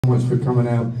Much for coming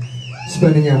out,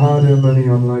 spending your hard-earned money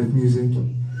on live music.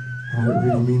 It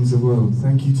really means the world.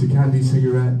 Thank you to Candy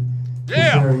Cigarette for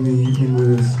sharing the evening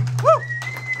with us.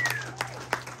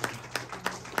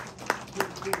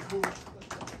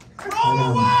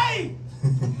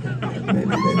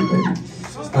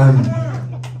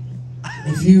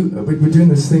 If you, we're doing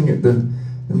this thing at the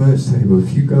merch table.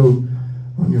 If you go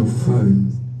on your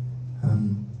phone,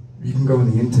 you can go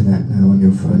on the internet now on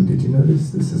your phone. Did you know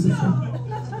this? This is a thing.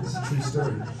 It's a true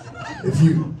story. If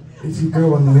you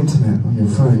go on the internet on your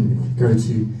phone, if you go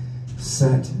to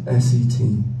set.live,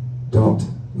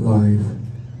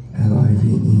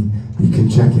 L-I-V-E, you can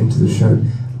check into the show,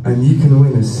 and you can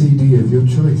win a CD of your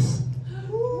choice.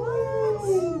 Wow,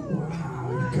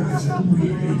 you guys are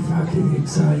really fucking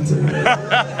excited.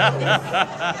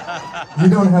 You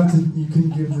don't have to, you can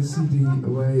give the CD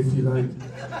away if you like.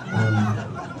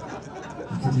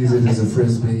 You could use it as a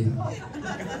frisbee.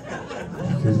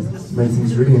 You could make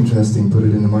things really interesting, put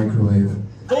it in the microwave.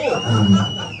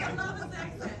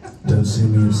 Don't sue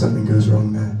me if something goes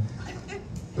wrong there.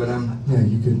 But yeah,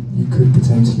 you could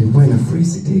potentially win a free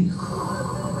CD.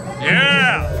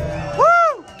 Yeah!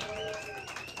 Woo!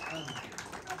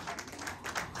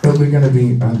 But we're going to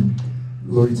be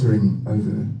loitering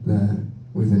over there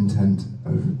with intent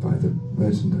over by the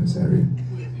merchandise area.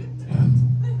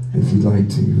 If you'd like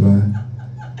to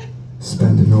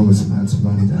spend enormous amounts of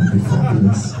money, that would be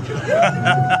fabulous.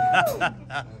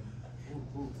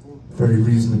 Very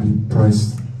reasonably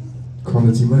priced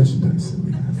quality merchandise that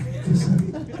we have for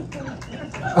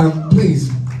sale.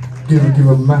 Please give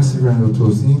a massive round of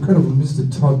applause to the incredible Mr.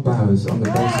 Todd Bowers on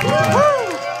the bass guitar.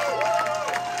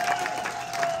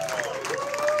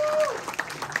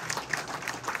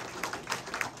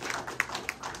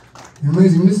 The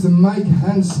amazing Mr. Mike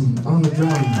Hansen on the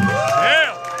drums.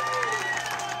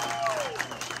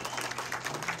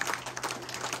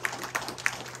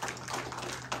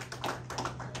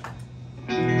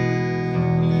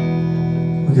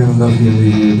 We're going to love you and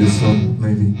leave you with this song,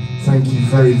 maybe. Thank you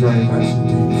very, very much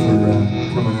indeed for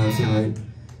coming out tonight,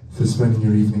 for spending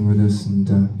your evening with us, and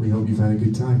we hope you've had a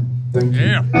good time. Thank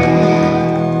you.